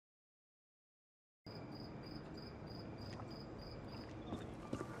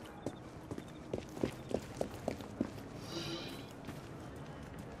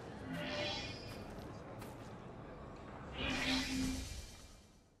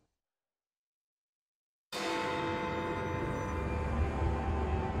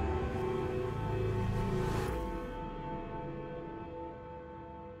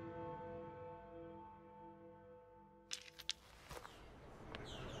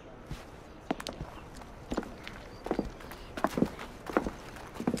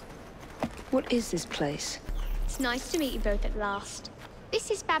What is this place? It's nice to meet you both at last. This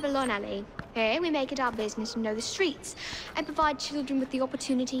is Babylon Alley. Here we make it our business to know the streets and provide children with the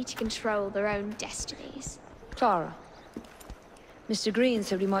opportunity to control their own destinies. Clara. Mr. Green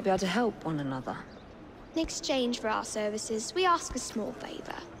said we might be able to help one another. In exchange for our services, we ask a small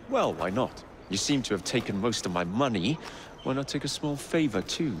favor. Well, why not? You seem to have taken most of my money. Why not take a small favor,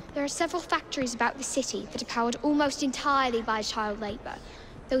 too? There are several factories about the city that are powered almost entirely by child labor.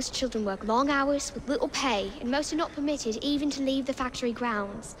 Those children work long hours with little pay, and most are not permitted even to leave the factory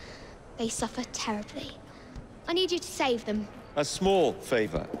grounds. They suffer terribly. I need you to save them. A small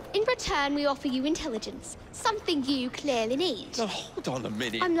favor. In return, we offer you intelligence, something you clearly need. Now, hold on a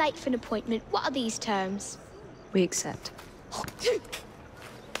minute. I'm late for an appointment. What are these terms? We accept.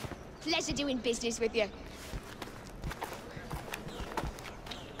 Pleasure doing business with you.